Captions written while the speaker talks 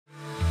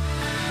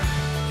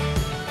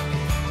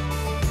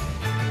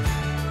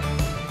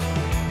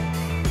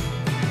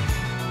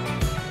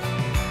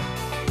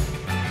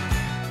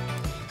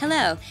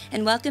Hello,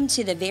 and welcome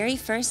to the very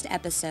first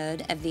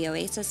episode of the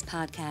Oasis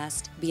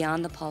podcast,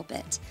 Beyond the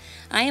Pulpit.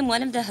 I am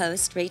one of the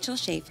hosts, Rachel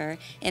Schaefer,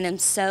 and I'm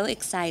so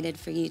excited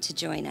for you to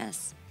join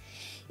us.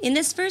 In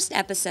this first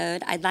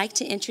episode, I'd like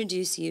to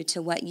introduce you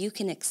to what you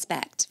can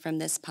expect from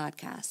this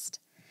podcast.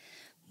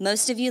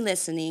 Most of you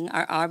listening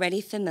are already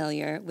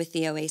familiar with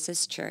the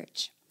Oasis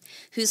Church,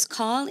 whose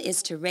call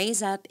is to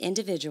raise up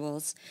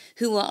individuals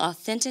who will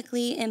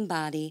authentically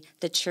embody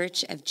the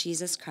Church of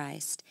Jesus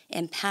Christ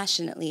and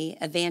passionately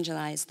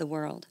evangelize the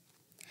world.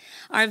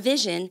 Our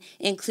vision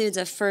includes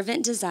a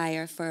fervent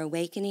desire for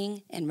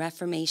awakening and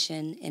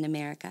reformation in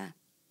America.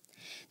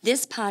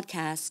 This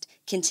podcast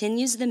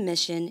continues the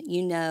mission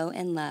you know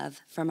and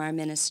love from our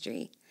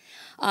ministry,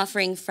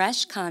 offering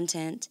fresh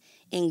content,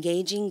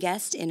 engaging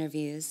guest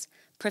interviews,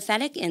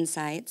 prophetic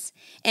insights,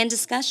 and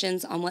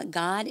discussions on what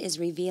God is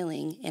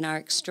revealing in our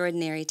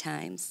extraordinary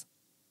times.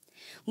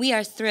 We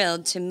are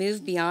thrilled to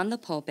move beyond the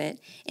pulpit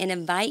and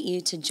invite you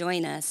to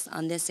join us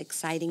on this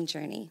exciting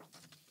journey.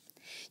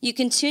 You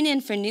can tune in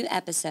for new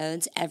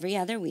episodes every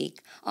other week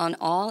on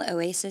all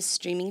Oasis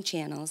streaming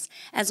channels,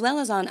 as well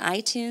as on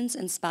iTunes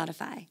and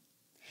Spotify.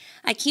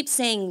 I keep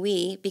saying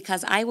we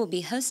because I will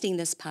be hosting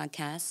this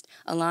podcast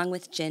along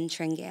with Jen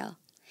Tringale.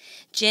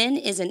 Jen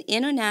is an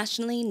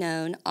internationally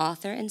known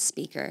author and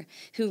speaker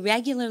who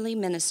regularly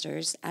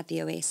ministers at the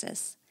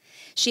Oasis.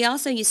 She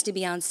also used to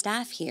be on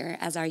staff here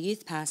as our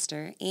youth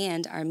pastor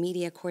and our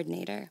media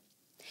coordinator.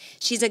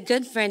 She's a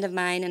good friend of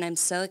mine, and I'm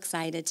so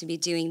excited to be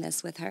doing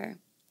this with her.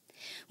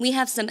 We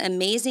have some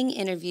amazing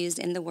interviews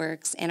in the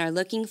works and are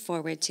looking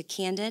forward to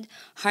candid,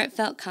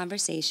 heartfelt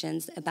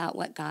conversations about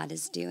what God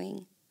is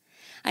doing.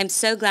 I'm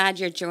so glad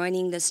you're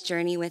joining this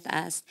journey with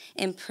us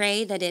and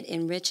pray that it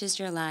enriches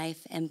your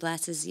life and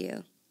blesses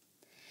you.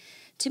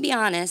 To be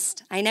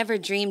honest, I never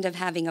dreamed of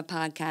having a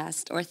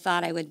podcast or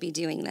thought I would be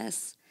doing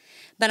this.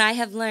 But I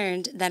have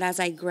learned that as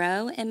I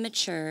grow and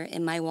mature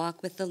in my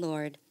walk with the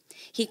Lord,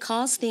 He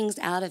calls things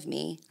out of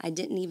me I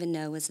didn't even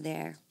know was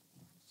there.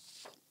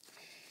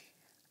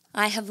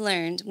 I have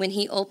learned when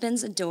He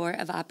opens a door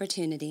of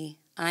opportunity,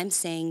 I'm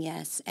saying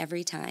yes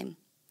every time,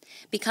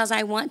 because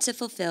I want to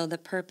fulfill the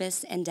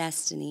purpose and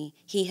destiny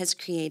He has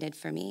created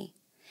for me.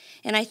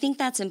 And I think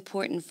that's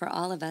important for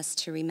all of us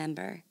to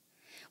remember.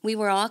 We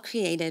were all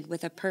created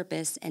with a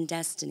purpose and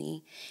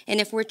destiny,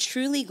 and if we're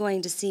truly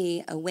going to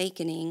see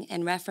awakening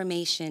and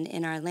reformation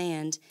in our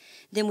land,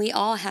 then we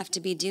all have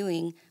to be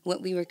doing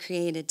what we were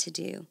created to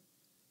do.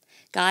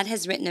 God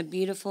has written a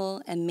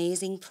beautiful,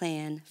 amazing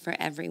plan for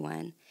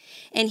everyone,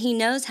 and He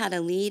knows how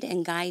to lead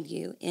and guide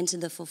you into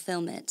the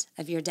fulfillment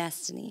of your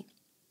destiny.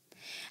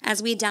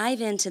 As we dive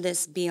into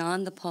this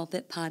Beyond the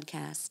Pulpit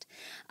podcast,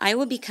 I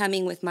will be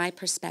coming with my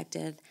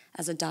perspective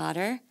as a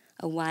daughter,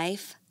 a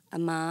wife, a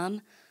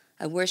mom,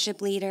 a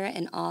worship leader,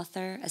 an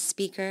author, a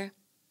speaker.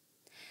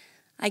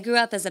 I grew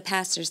up as a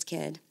pastor's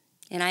kid,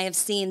 and I have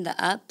seen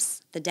the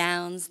ups, the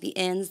downs, the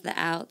ins, the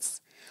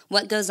outs,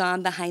 what goes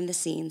on behind the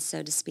scenes,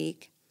 so to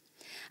speak.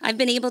 I've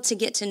been able to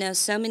get to know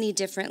so many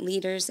different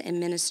leaders and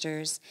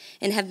ministers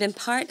and have been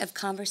part of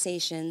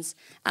conversations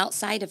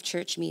outside of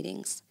church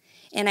meetings.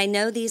 And I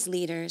know these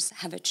leaders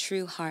have a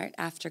true heart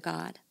after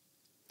God.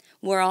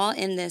 We're all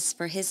in this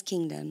for His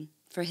kingdom,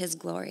 for His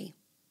glory.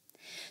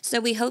 So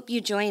we hope you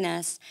join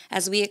us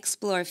as we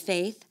explore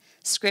faith,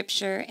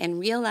 scripture, and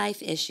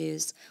real-life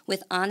issues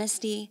with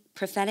honesty,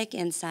 prophetic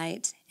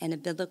insight, and a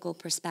biblical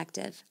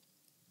perspective.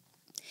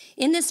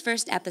 In this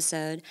first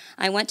episode,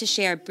 I want to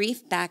share a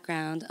brief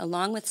background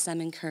along with some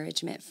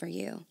encouragement for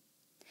you.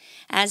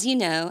 As you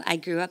know, I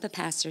grew up a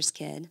pastor's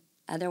kid,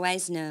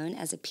 otherwise known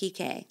as a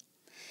PK.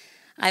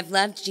 I've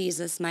loved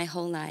Jesus my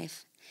whole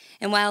life,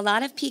 and while a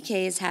lot of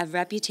PKs have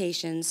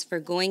reputations for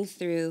going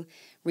through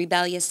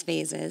rebellious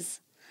phases,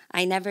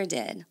 I never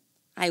did.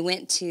 I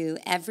went to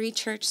every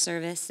church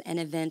service and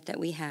event that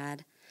we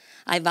had.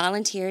 I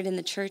volunteered in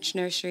the church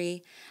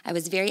nursery. I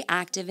was very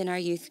active in our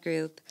youth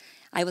group.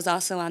 I was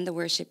also on the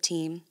worship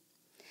team.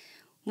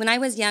 When I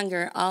was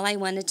younger, all I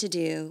wanted to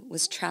do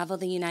was travel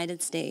the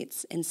United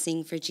States and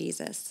sing for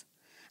Jesus.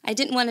 I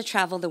didn't want to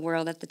travel the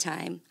world at the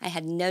time. I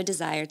had no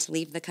desire to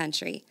leave the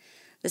country.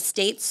 The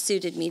States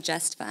suited me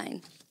just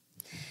fine.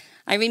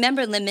 I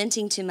remember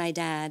lamenting to my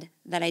dad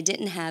that I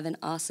didn't have an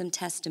awesome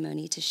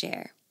testimony to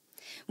share.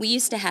 We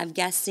used to have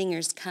guest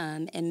singers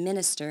come and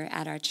minister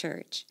at our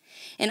church,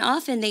 and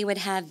often they would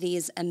have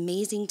these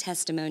amazing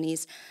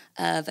testimonies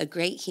of a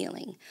great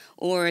healing,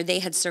 or they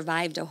had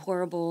survived a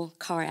horrible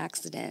car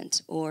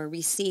accident, or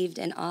received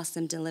an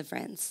awesome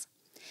deliverance.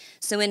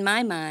 So in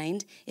my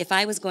mind, if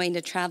I was going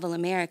to travel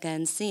America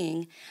and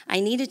sing, I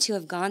needed to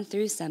have gone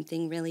through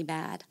something really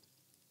bad.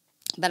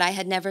 But I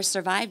had never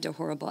survived a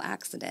horrible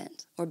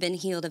accident or been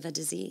healed of a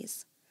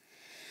disease.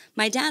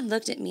 My dad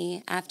looked at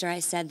me after I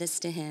said this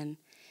to him,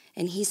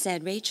 and he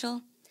said,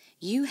 "Rachel,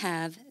 you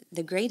have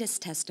the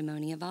greatest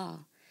testimony of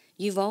all.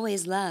 You've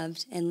always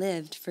loved and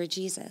lived for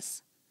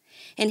Jesus."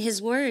 And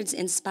his words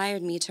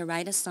inspired me to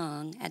write a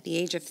song at the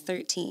age of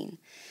 13,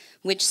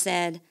 which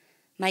said,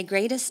 "My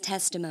greatest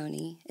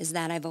testimony is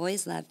that I've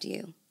always loved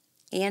you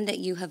and that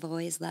you have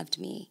always loved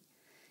me.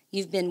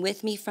 You've been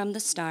with me from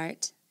the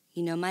start.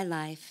 You know my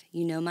life.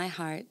 You know my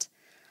heart.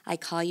 I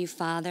call you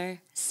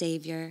Father,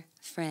 Savior,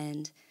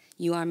 friend.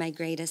 You are my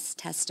greatest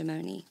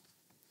testimony.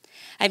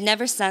 I've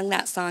never sung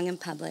that song in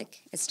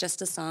public. It's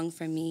just a song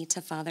from me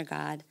to Father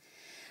God.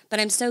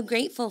 But I'm so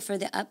grateful for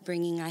the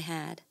upbringing I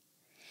had.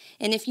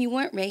 And if you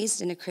weren't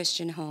raised in a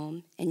Christian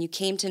home and you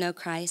came to know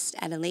Christ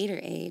at a later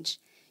age,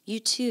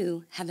 you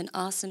too have an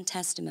awesome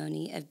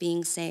testimony of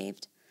being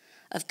saved,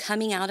 of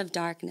coming out of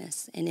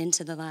darkness and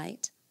into the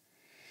light.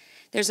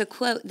 There's a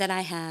quote that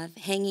I have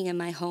hanging in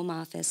my home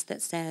office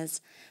that says,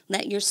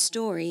 "Let your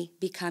story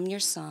become your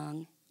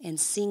song and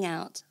sing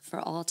out for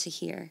all to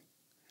hear."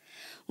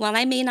 While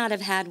I may not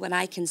have had what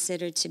I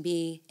considered to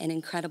be an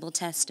incredible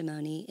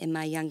testimony in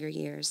my younger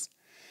years,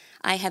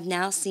 I have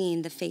now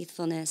seen the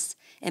faithfulness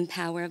and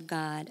power of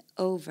God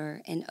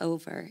over and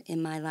over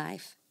in my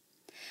life.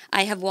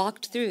 I have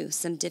walked through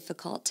some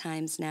difficult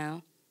times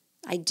now.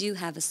 I do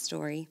have a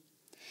story.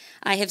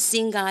 I have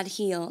seen God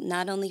heal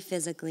not only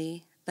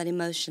physically, but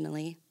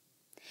emotionally.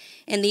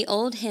 And the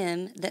old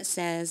hymn that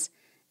says,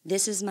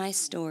 "This is my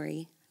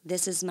story,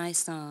 this is my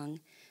song,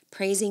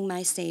 praising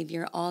my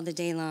Savior all the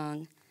day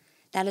long,"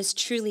 that is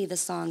truly the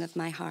song of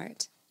my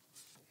heart.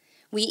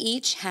 We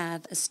each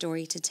have a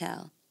story to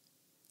tell.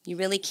 You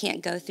really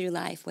can't go through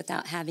life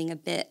without having a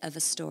bit of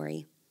a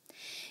story.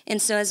 And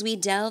so as we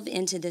delve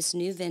into this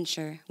new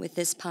venture with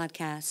this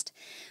podcast,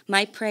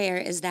 my prayer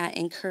is that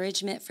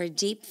encouragement for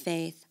deep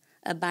faith,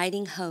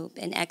 abiding hope,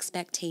 and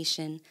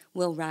expectation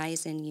will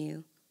rise in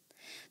you.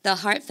 The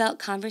heartfelt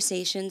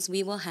conversations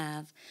we will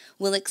have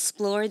will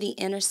explore the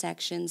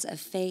intersections of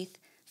faith,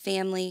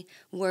 family,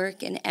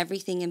 work, and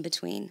everything in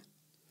between.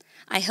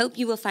 I hope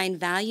you will find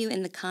value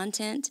in the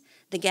content,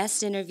 the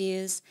guest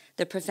interviews,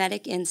 the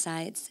prophetic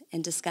insights,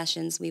 and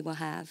discussions we will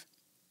have.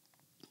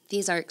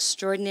 These are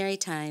extraordinary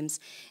times,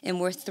 and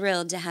we're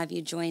thrilled to have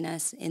you join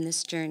us in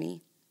this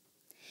journey.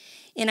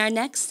 In our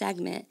next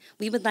segment,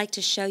 we would like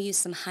to show you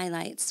some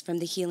highlights from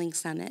the Healing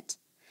Summit.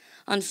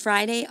 On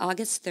Friday,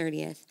 August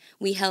 30th,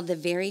 we held the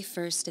very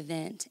first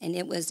event, and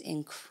it was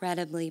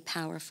incredibly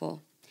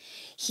powerful.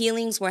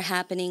 Healings were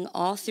happening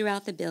all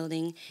throughout the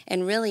building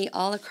and really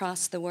all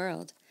across the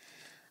world.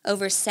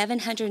 Over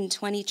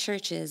 720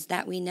 churches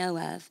that we know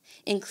of,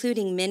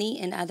 including many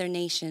in other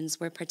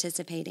nations, were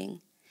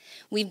participating.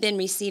 We've been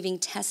receiving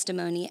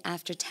testimony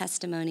after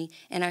testimony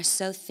and are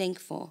so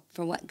thankful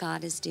for what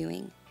God is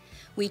doing.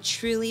 We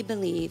truly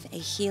believe a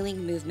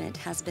healing movement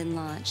has been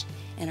launched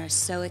and are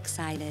so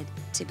excited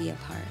to be a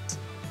part.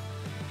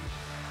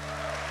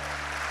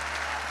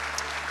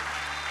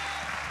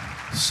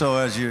 So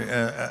as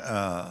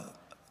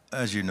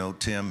you know,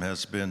 Tim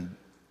has been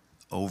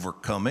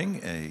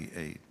overcoming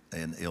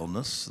an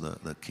illness,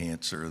 the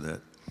cancer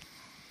that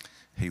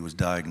he was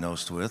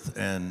diagnosed with.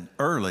 And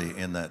early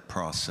in that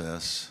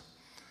process,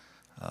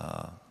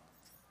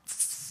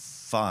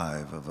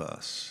 5 of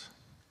us,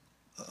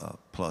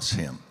 plus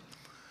him,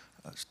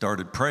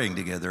 started praying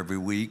together every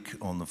week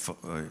on the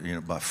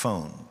by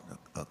phone,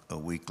 a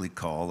weekly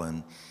call,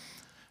 and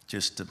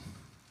just to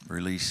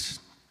release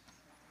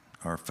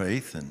our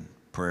faith and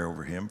pray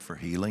over him for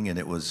healing. And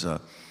it was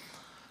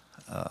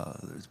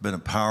it's been a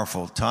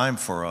powerful time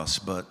for us,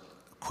 but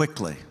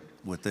quickly,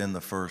 within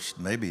the first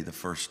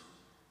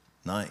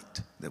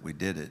night that we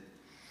did it,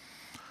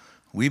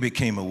 we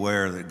became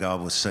aware that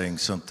God was saying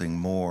something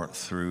more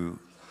through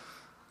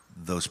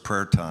those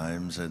prayer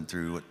times and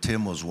through what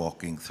Tim was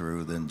walking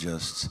through than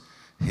just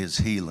his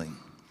healing.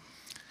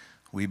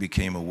 We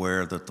became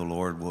aware that the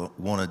Lord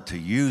wanted to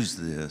use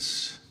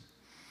this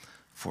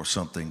for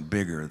something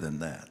bigger than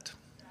that.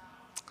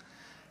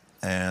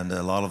 And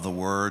a lot of the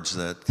words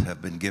that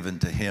have been given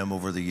to him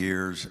over the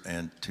years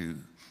and to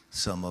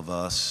some of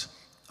us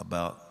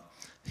about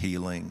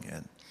healing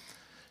and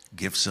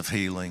gifts of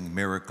healing,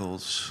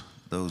 miracles,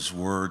 those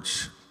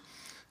words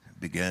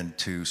began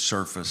to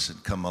surface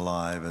and come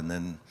alive. And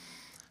then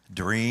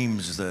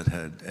dreams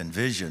and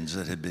visions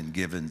that had been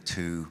given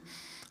to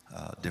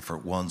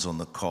different ones on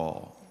the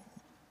call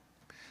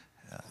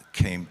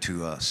came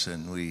to us,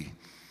 and we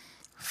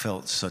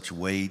felt such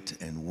weight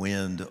and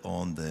wind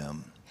on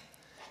them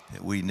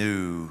that we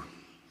knew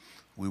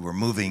we were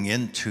moving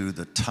into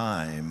the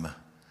time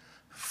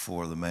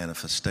for the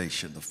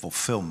manifestation, the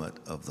fulfillment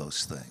of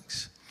those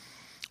things.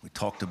 We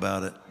talked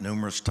about it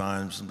numerous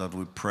times. Sometimes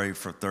we'd pray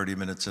for 30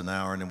 minutes, an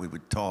hour, and then we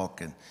would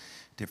talk, and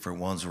different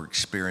ones were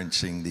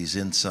experiencing these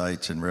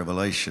insights and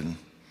revelation.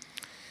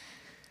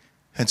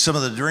 And some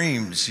of the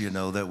dreams,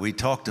 that we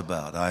talked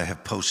about, I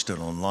have posted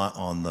online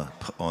on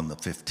the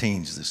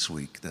 15s this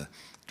week. The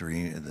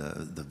dream,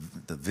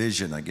 the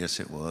vision, I guess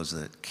it was,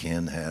 that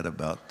Ken had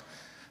about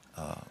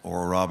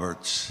Oral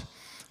Roberts,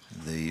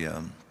 the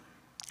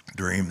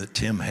dream that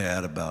Tim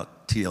had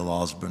about T.L.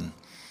 Osborne,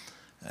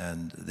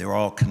 and they were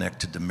all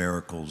connected to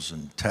miracles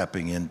and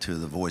tapping into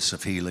the voice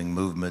of healing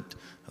movement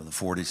of the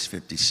 40s,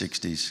 50s,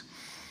 60s.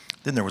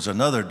 Then there was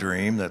another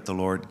dream that the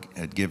Lord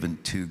had given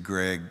to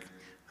Greg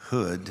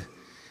Hood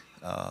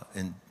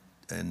in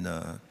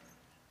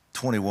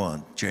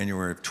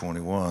January of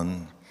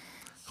 21,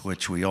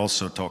 which we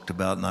also talked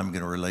about, and I'm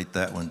going to relate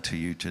that one to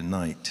you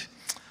tonight.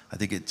 I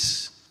think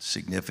it's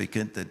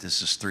significant that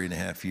this is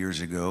 3.5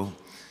 years ago.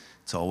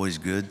 It's always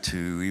good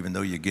to, even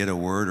though you get a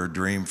word or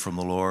dream from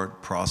the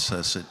Lord,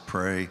 process it,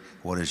 pray.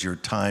 What is your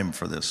time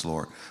for this,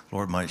 Lord?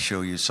 Lord might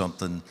show you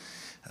something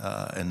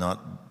and not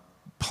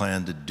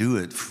plan to do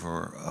it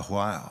for a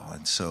while.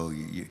 And so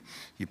you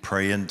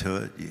pray into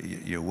it,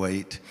 you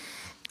wait.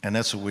 And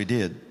that's what we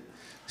did.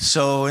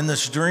 So in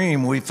this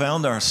dream, we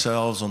found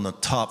ourselves on the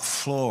top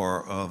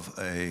floor of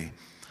a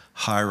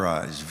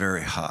high-rise,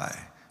 very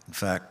high. In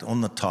fact,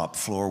 on the top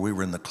floor, we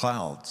were in the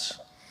clouds.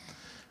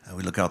 And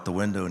we look out the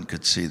window and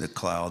could see the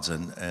clouds.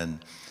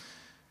 And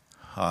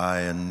I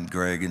and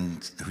Greg,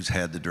 who's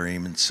had the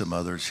dream, and some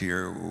others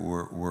here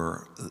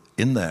were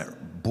in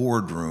that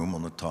boardroom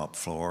on the top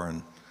floor.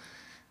 And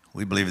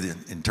we believe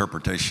the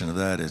interpretation of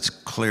that is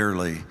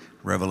clearly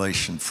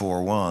Revelation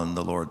 4:1.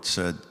 The Lord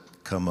said,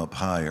 "Come up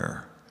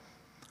higher,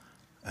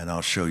 and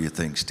I'll show you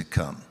things to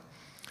come."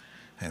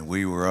 And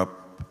we were up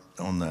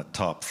on that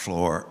top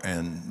floor,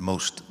 and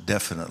most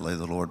definitely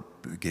the Lord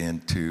began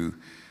to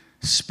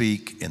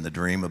speak in the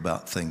dream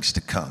about things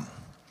to come.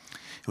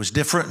 It was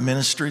different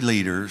ministry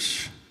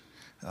leaders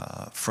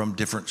from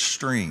different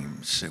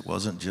streams. It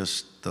wasn't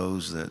just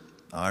those that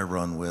I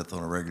run with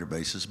on a regular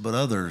basis, but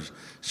other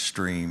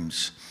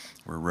streams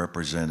were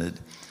represented.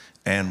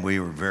 And we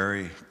were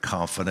very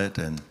confident,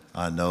 and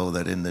I know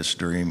that in this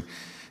dream,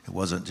 it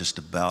wasn't just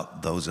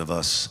about those of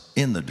us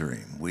in the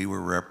dream. We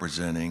were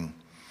representing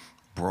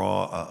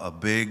a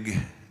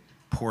big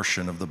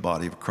portion of the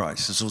body of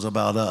Christ. This was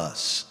about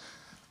us,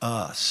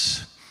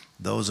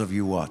 those of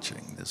you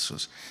watching.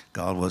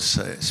 God was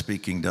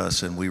speaking to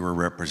us, and we were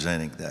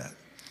representing that.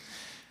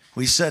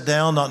 We sat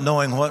down not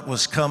knowing what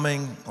was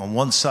coming. On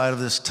one side of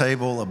this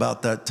table,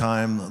 about that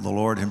time, the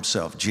Lord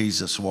himself,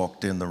 Jesus,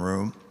 walked in the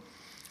room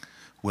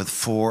with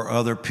 4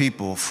 other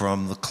people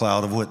from the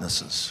cloud of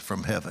witnesses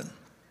from heaven.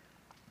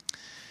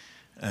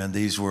 And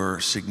these were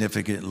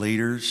significant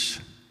leaders.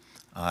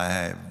 I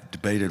have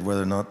debated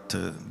whether or not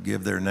to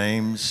give their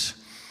names.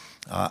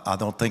 I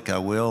don't think I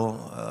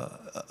will,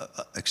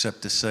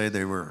 except to say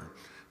they were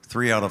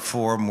 3 out of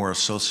 4 of them were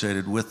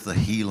associated with the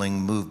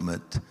healing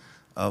movement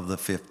of the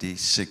 50s,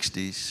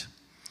 60s.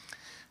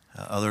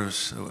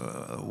 Others,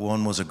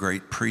 one was a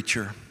great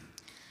preacher.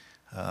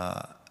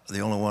 The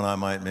only one I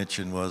might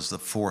mention was the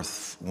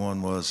 4th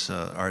one was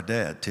our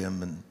dad,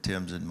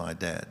 Tim's and my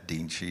dad,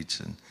 Dean Sheets.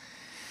 And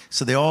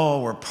so they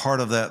all were part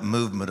of that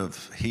movement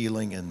of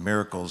healing and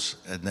miracles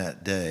in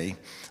that day.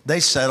 They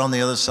sat on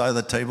the other side of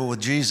the table with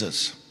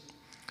Jesus.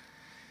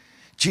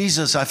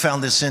 Jesus, I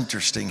found this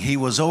interesting. He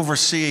was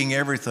overseeing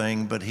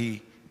everything, but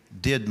he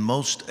did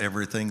most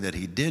everything that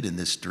he did in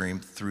this dream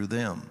through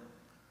them.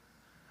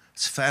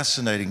 It's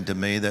fascinating to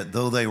me that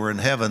though they were in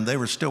heaven, they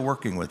were still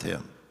working with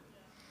him.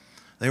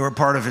 They were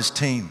part of his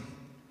team.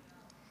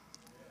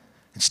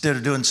 Instead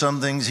of doing some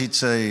things, he'd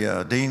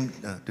say, Dean,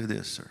 do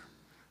this, or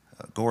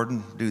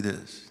Gordon, do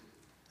this.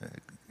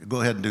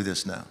 Go ahead and do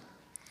this now.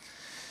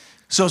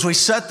 So as we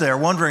sat there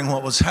wondering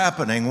what was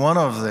happening, one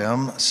of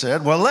them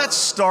said, well, let's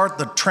start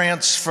the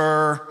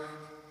transfer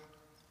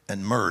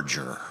and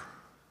merger.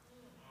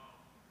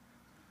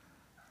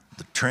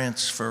 The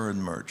transfer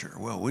and merger.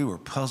 Well, we were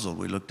puzzled.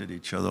 We looked at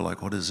each other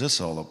like, what is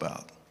this all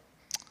about?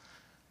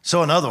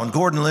 So another one,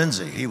 Gordon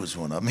Lindsay, he was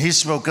one of them. He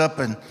spoke up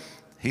and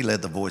he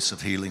led the Voice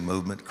of Healing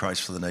movement,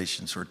 Christ for the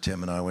Nations, where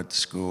Tim and I went to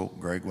school.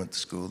 Greg went to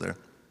school there.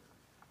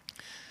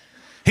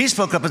 He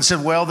spoke up and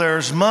said, well,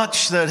 there's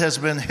much that has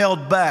been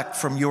held back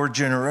from your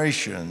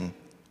generation,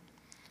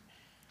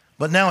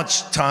 but now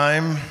it's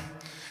time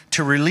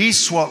to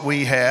release what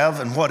we have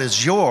and what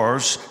is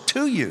yours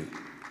to you.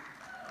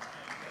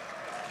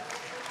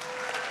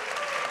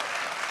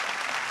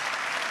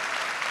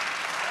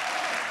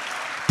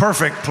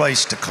 Perfect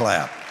place to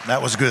clap.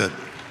 That was good.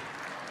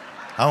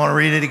 I want to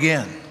read it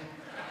again.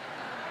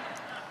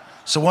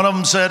 So one of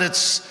them said,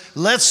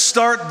 let's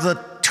start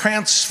the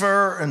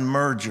transfer and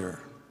merger.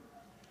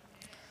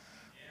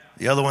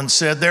 The other one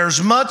said,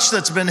 there's much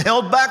that's been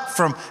held back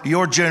from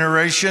your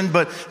generation,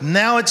 but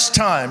now it's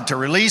time to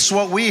release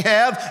what we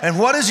have and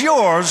what is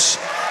yours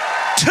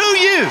to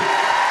you.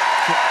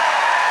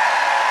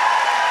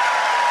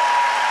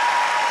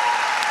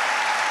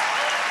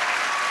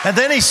 And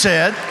then he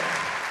said,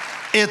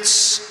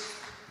 it's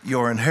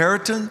your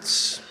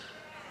inheritance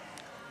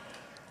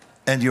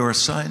and your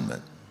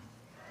assignment.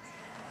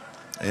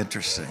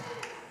 Interesting.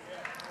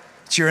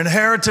 It's your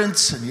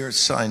inheritance and your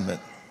assignment.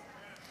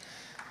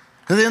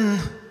 And then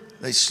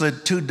they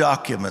slid 2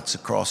 documents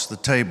across the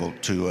table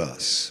to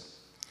us.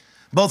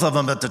 Both of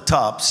them at the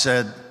top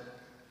said,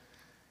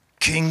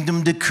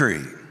 Kingdom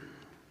Decree,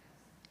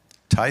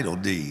 Title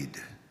Deed.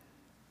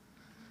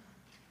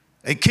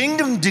 A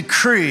kingdom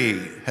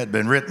decree had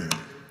been written,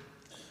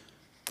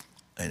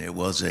 and it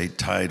was a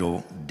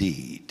title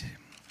deed.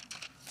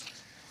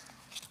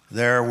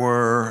 There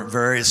were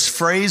various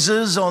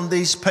phrases on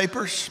these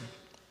papers: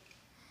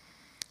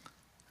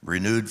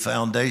 renewed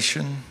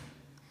foundation,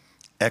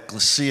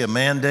 ecclesia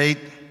mandate,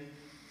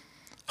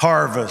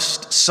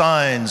 harvest,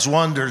 signs,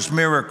 wonders,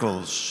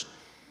 miracles,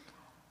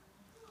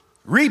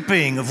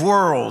 reaping of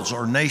worlds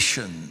or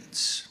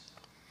nations.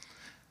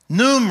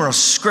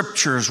 Numerous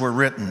scriptures were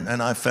written,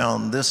 and I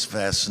found this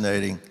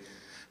fascinating.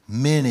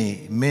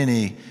 Many,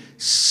 many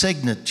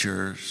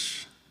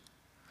signatures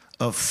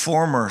of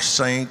former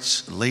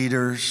saints,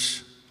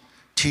 leaders,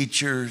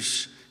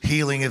 teachers,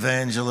 healing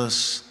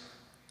evangelists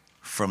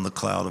from the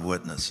cloud of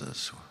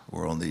witnesses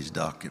were on these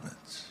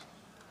documents.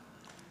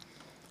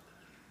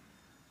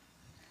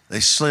 They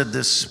slid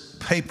this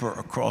paper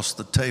across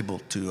the table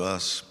to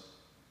us.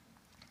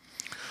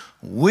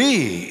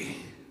 We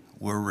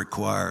were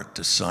required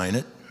to sign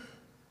it.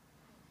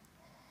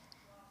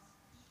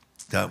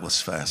 That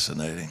was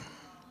fascinating.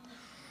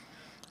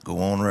 Go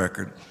on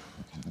record,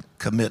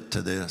 commit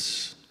to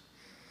this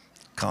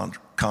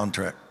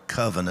contract,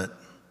 covenant.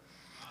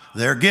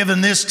 They're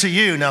giving this to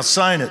you, now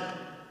sign it.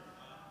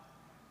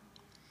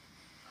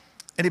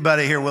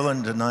 Anybody here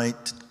willing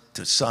tonight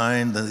to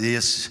sign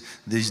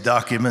these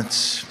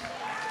documents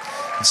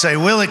and say,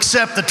 we'll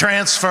accept the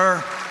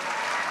transfer?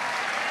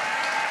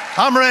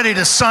 I'm ready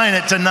to sign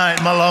it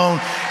tonight, Malone.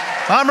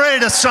 I'm ready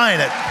to sign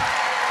it.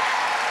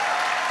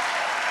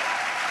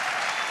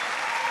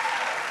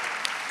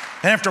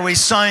 And after we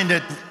signed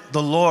it,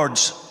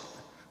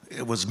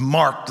 it was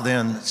marked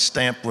then,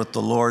 stamped with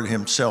the Lord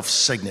himself's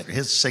signet,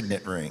 his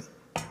signet ring.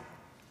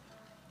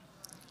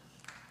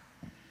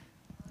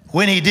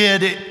 When he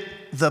did it,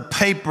 the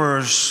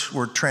papers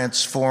were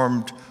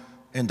transformed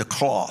into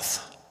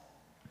cloth.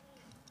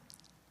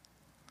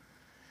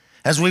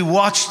 As we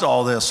watched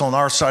all this on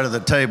our side of the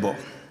table,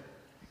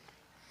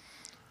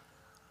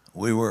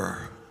 we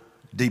were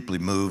deeply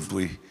moved.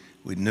 We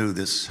knew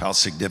how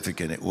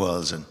significant it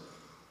was, and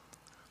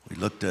we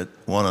looked at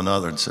one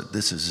another and said,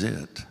 this is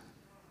it.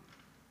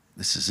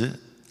 This is it.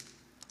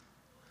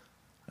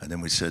 And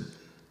then we said,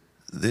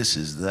 this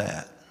is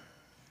that.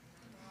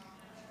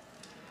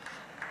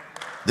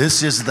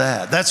 This is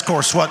that. That's, of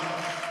course, what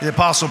the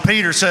Apostle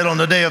Peter said on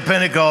the day of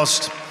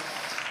Pentecost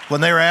when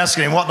they were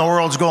asking him what in the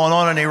world's going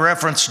on, and he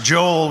referenced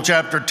Joel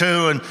chapter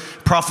 2 and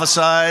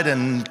prophesied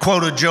and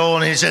quoted Joel,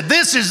 and he said,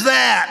 this is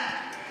that.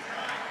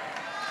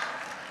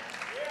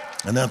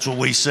 And that's what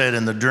we said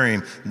in the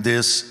dream.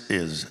 This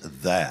is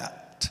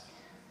that.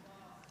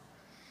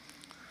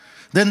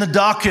 Then the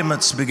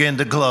documents began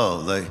to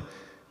glow. They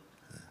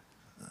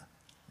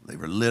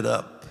were lit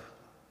up.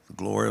 The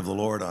glory of the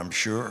Lord, I'm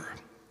sure.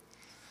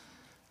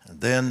 And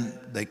then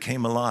they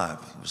came alive.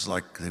 It was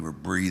like they were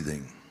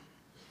breathing.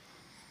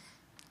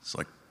 It's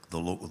like the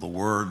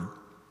word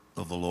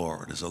of the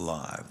Lord is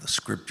alive. The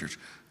scriptures,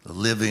 the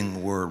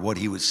living word, what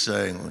he was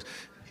saying was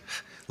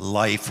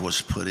life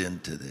was put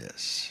into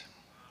this.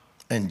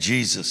 And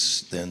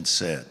Jesus then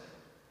said,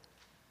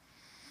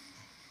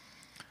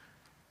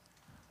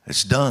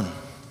 it's done.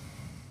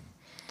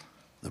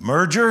 The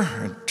merger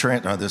and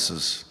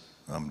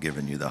I'm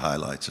giving you the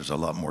highlights. There's a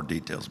lot more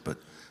details, but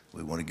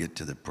we want to get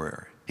to the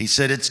prayer. He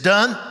said, it's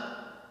done.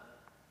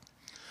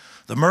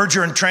 The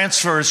merger and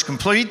transfer is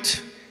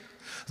complete.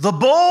 The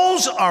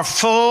bowls are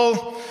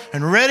full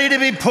and ready to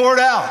be poured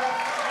out.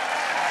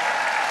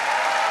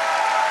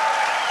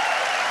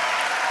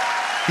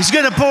 He's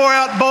going to pour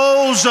out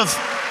bowls of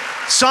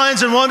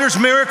signs and wonders,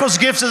 miracles,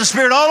 gifts of the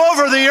Spirit all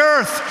over the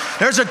earth.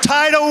 There's a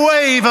tidal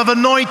wave of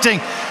anointing.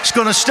 It's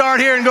going to start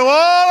here and go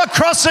all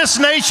across this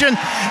nation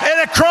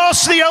and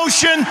across the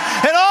ocean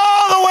and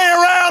all the way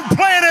around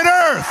planet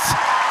Earth.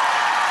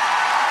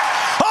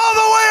 All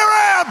the way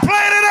around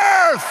planet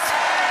Earth.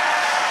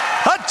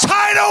 A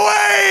tidal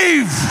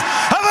wave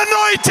of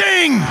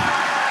anointing.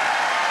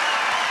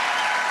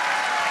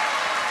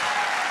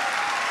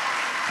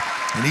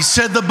 And he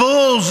said the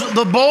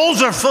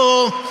bowls are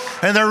full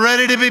and they're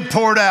ready to be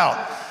poured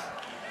out.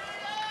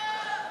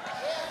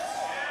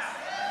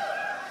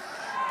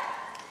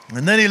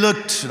 And then he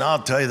looked, and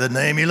I'll tell you the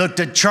name, he looked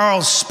at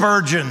Charles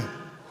Spurgeon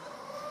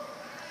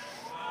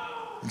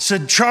and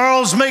said,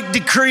 Charles, make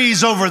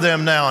decrees over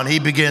them now. And he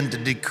began to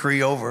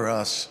decree over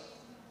us.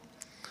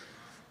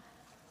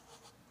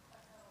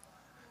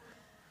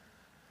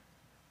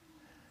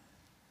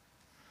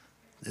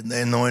 Then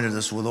they anointed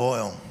us with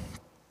oil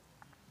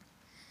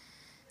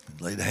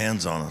and laid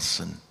hands on us,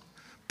 and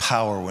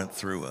power went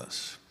through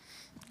us.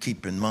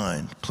 Keep in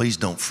mind, please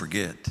don't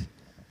forget,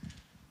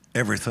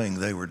 everything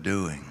they were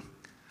doing,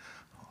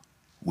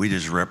 we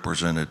just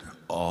represented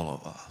all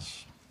of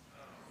us.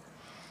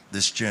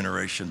 This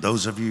generation,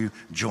 those of you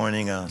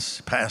joining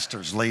us,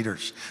 pastors,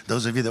 leaders,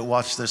 those of you that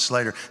watch this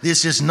later,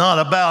 this is not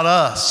about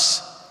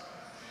us.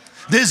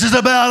 This is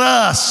about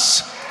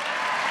us.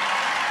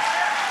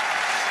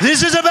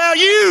 This is about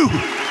you.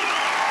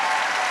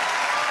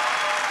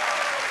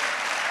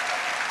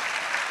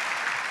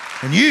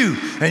 And you,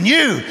 and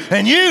you,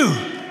 and you.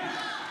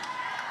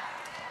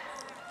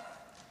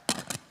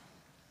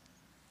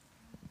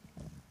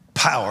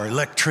 Power,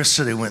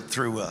 electricity went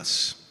through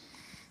us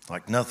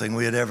like nothing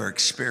we had ever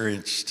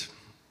experienced.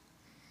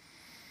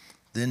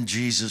 Then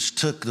Jesus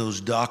took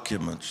those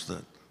documents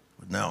that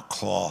were now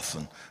cloth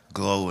and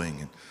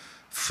glowing and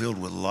filled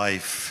with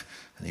life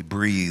and he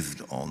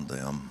breathed on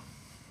them.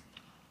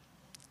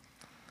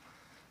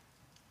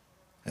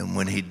 And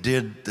when he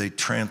did, they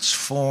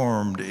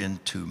transformed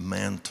into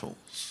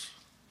mantles.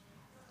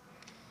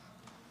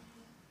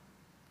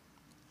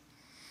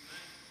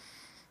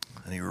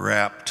 And he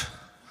wrapped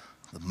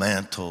the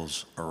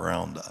mantles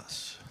around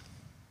us.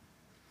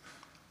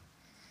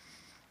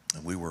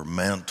 And we were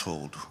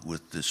mantled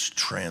with this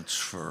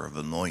transfer of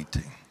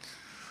anointing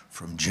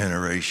from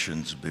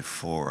generations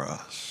before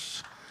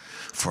us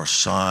for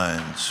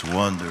signs,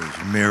 wonders,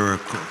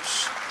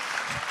 miracles,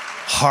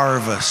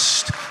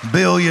 harvest,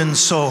 billion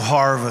soul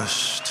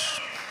harvest,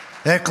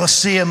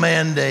 ecclesia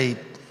mandate.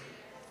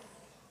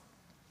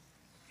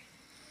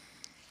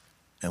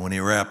 And when he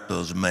wrapped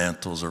those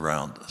mantles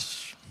around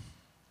us,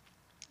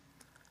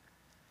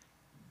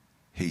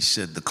 he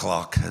said, the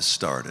clock has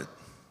started.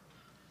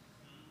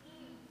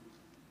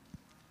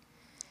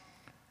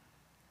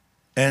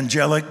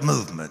 Angelic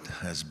movement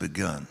has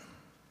begun.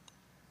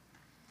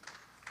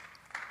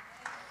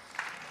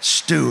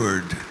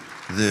 Steward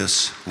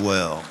this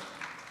well.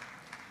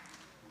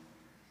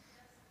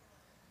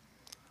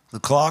 The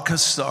clock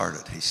has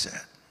started, he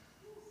said.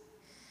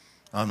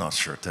 I'm not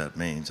sure what that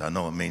means. I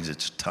know it means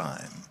it's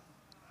time.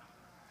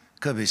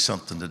 Could be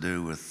something to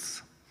do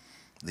with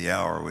the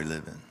hour we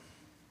live in.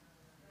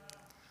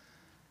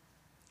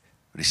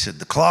 But he said,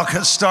 the clock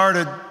has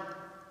started.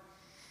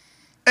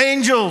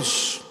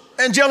 Angels,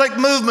 angelic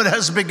movement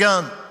has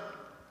begun.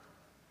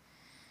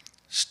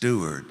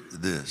 Steward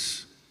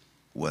this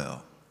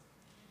well.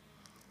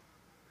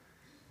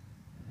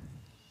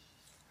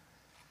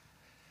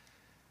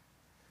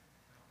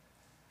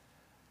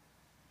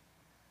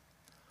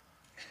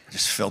 I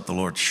just felt the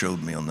Lord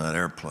showed me on that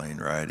airplane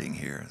riding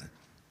here that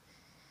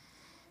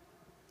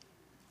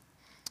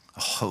a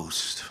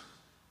host,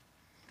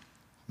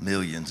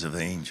 millions of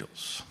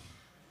angels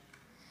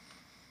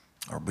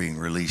are being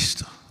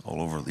released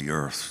all over the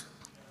earth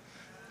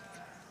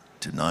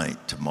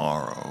tonight,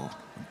 tomorrow.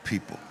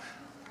 People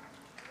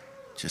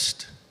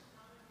just,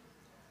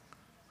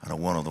 I know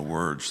one of the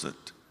words that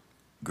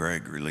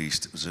Greg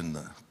released, it was in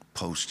the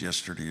Post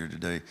yesterday or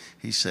today,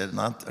 he said, and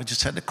I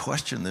just had to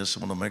question this. I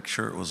want to make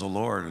sure it was the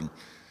Lord, and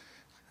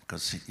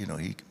because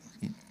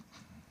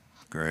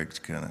Greg's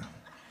kind of,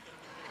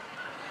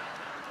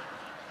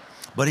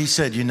 but he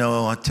said,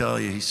 I tell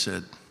you, he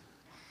said,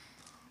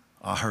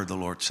 I heard the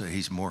Lord say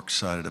he's more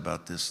excited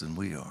about this than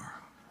we are.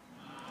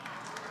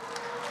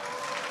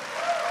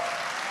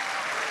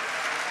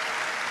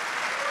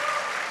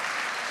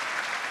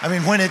 I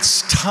mean, when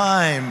it's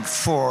time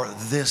for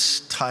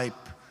this type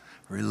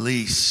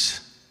release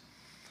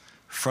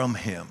from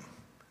him,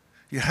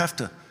 you have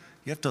to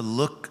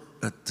look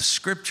at the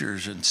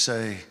scriptures and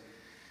say,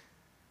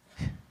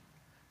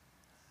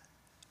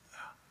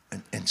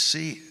 and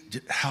see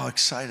how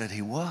excited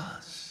he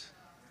was,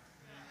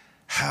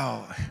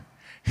 how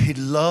he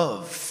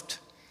loved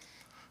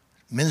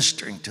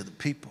ministering to the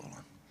people,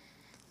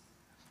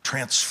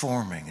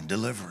 transforming and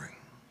delivering.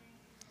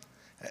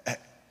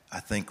 I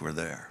think we're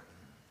there.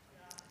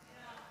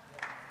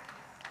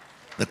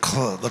 The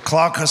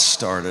clock has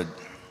started.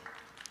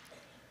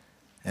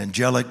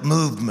 Angelic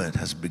movement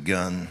has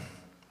begun.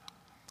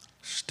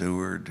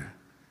 Steward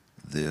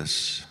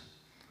this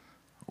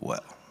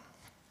well.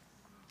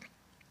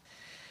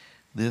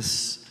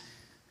 This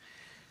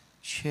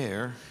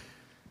chair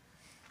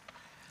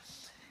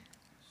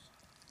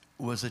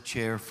was a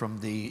chair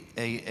from the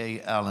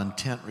A.A. Allen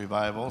tent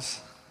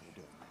revivals.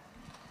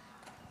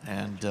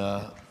 And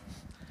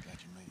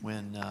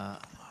when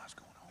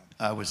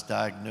I was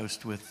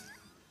diagnosed with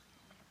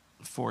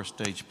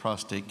 4-stage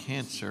prostate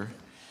cancer,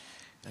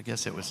 I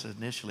guess it was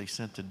initially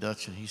sent to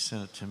Dutch and he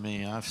sent it to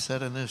me. I've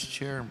sat in this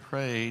chair and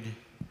prayed,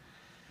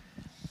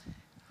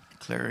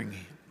 declaring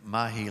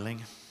my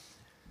healing.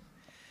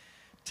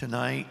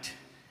 Tonight,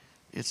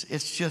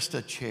 it's just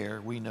a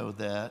chair, we know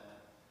that,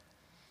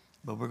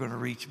 but we're going to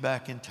reach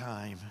back in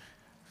time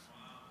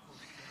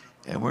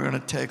and we're going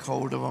to take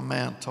hold of a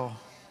mantle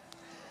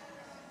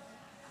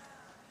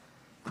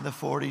in the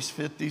 40s,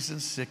 50s, and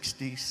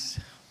 60s.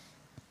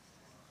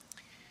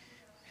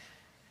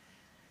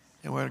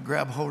 And we're going to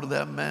grab hold of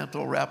that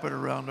mantle, wrap it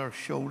around our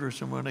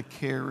shoulders, and we're going to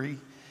carry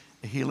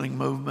a healing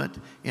movement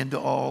into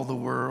all the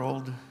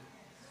world.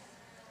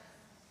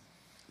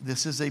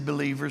 This is a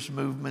believer's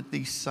movement.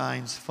 These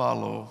signs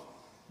follow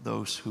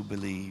those who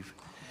believe.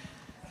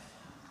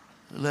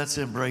 Let's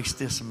embrace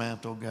this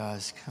mantle,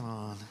 guys. Come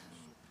on.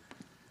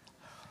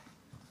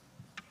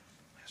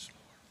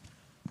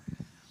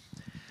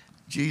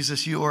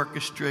 Jesus, you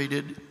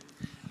orchestrated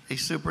a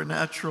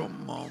supernatural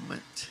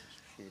moment.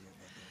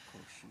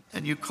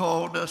 And you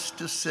called us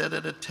to sit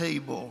at a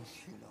table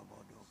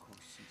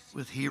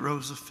with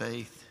heroes of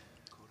faith.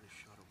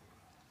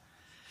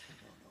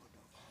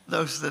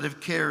 Those that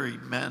have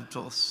carried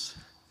mantles.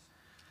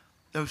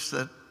 Those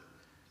that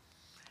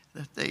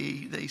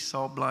they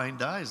saw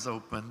blind eyes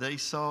open. They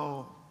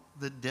saw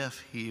the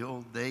deaf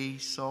healed. They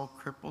saw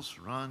cripples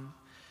run.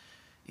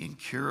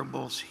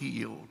 Incurables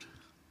healed.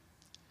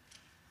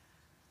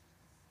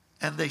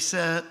 And they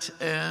sat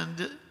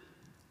and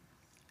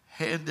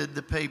handed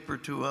the paper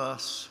to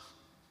us,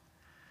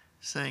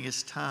 saying,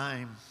 it's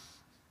time.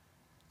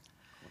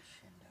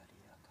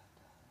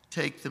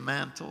 Take the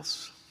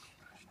mantles.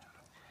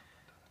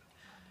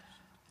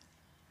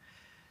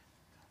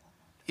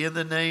 In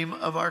the name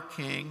of our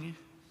King,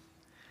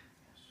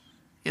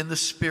 in the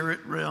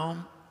spirit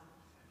realm,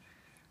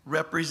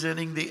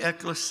 representing the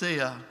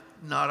ecclesia,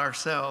 not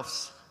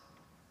ourselves,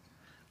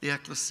 the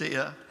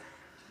ecclesia.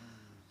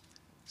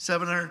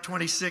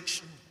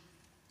 726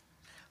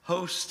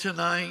 hosts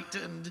tonight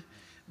and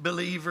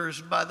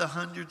believers by the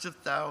hundreds of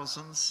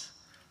thousands,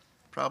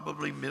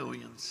 probably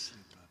millions.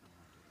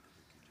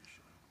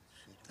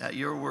 At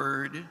your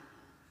word,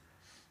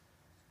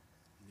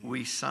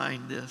 we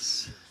sign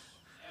this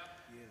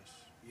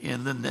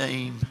in the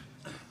name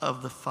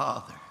of the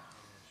Father,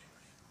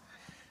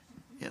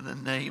 in the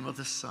name of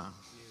the Son,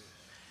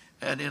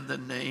 and in the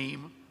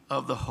name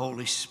of the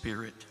Holy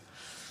Spirit.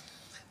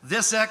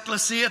 This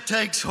ecclesia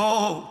takes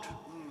hold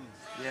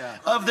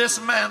of this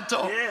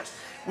mantle. Yes.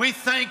 We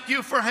thank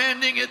you for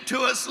handing it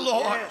to us,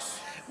 Lord. Yes.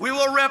 We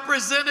will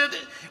represent it.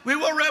 We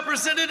will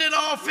represent it in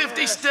all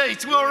 50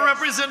 states. We will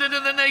represent it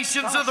in the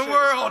nations of the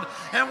world.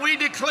 And we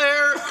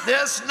declare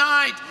this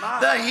night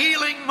the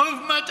healing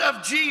movement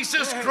of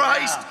Jesus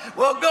Christ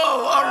will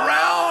go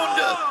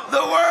around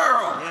the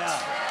world.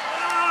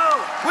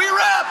 We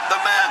wrap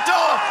the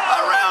mantle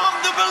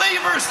around the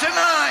believers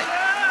tonight.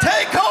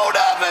 Take hold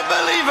of it,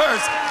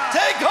 believers.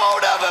 Take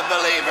hold of it,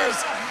 believers.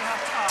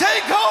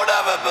 Take hold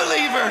of it,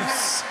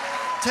 believers.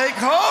 Take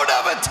hold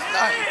of it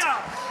tonight.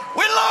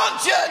 We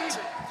launch it.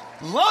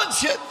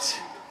 Launch it.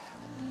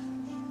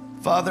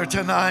 Father,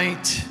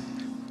 tonight,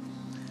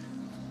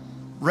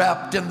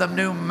 wrapped in the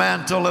new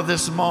mantle of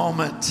this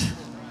moment,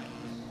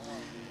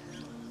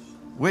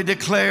 we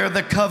declare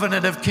the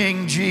covenant of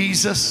King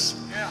Jesus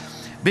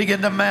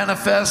begin to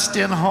manifest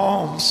in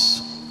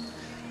homes,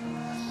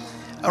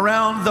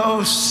 around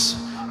those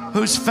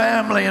whose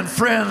family and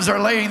friends are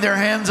laying their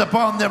hands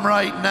upon them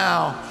right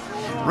now.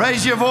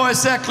 Raise your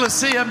voice,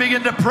 ecclesia,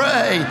 begin to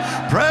pray.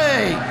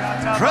 Pray,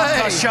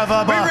 pray.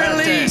 We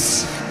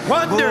release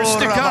wonders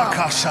to come.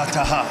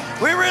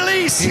 We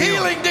release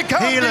healing to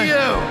come to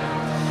you.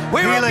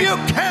 We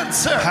rebuke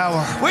cancer.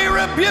 We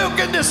rebuke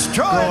and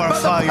destroy it by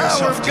the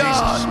power of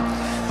God.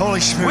 Holy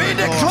Spirit, we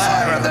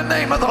declare in the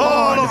name of the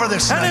Lord over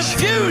this an nation.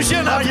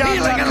 infusion of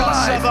healing and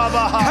life.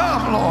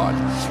 Come, Lord.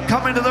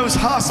 Come into those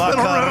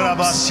hospital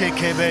rooms.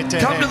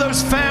 Come to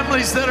those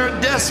families that are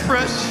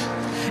desperate.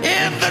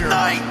 In the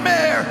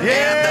nightmare.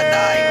 In the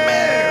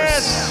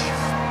nightmares.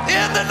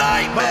 In the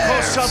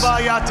nightmares.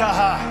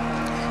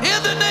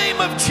 In the name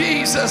of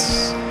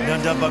Jesus.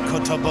 In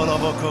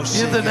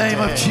the name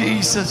of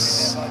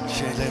Jesus.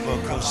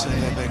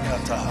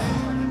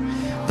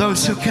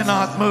 Those who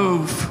cannot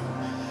move,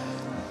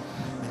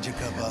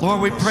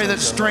 Lord, we pray that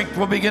strength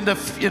will begin to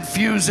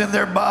infuse in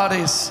their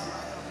bodies.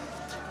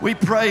 We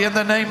pray in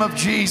the name of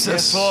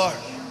Jesus. Yes, Lord.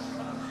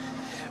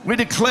 We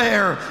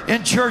declare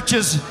in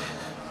churches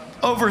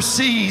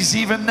overseas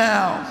even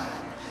now,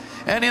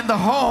 and in the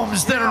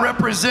homes that are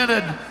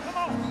represented,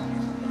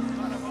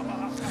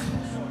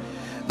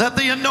 that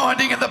the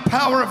anointing and the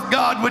power of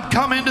God would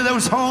come into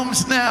those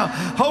homes now.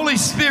 Holy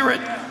Spirit,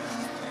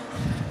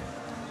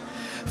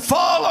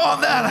 fall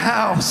on that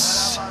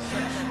house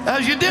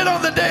as you did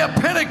on the day of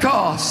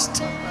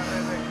Pentecost.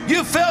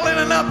 You fell in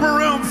an upper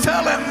room,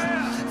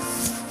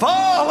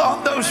 fall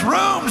on those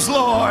rooms,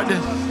 Lord.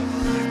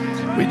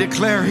 We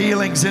declare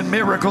healings and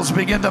miracles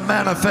begin to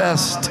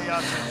manifest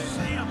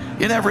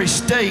in every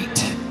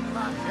state.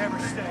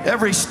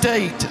 Every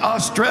state.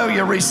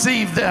 Australia,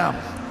 receive them.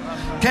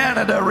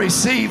 Canada,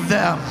 receive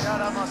them.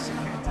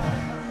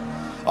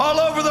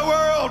 All over the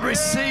world,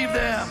 receive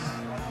them.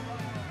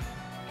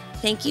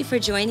 Thank you for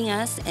joining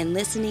us and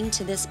listening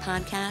to this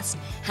podcast.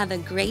 Have a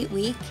great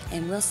week,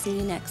 and we'll see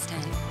you next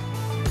time.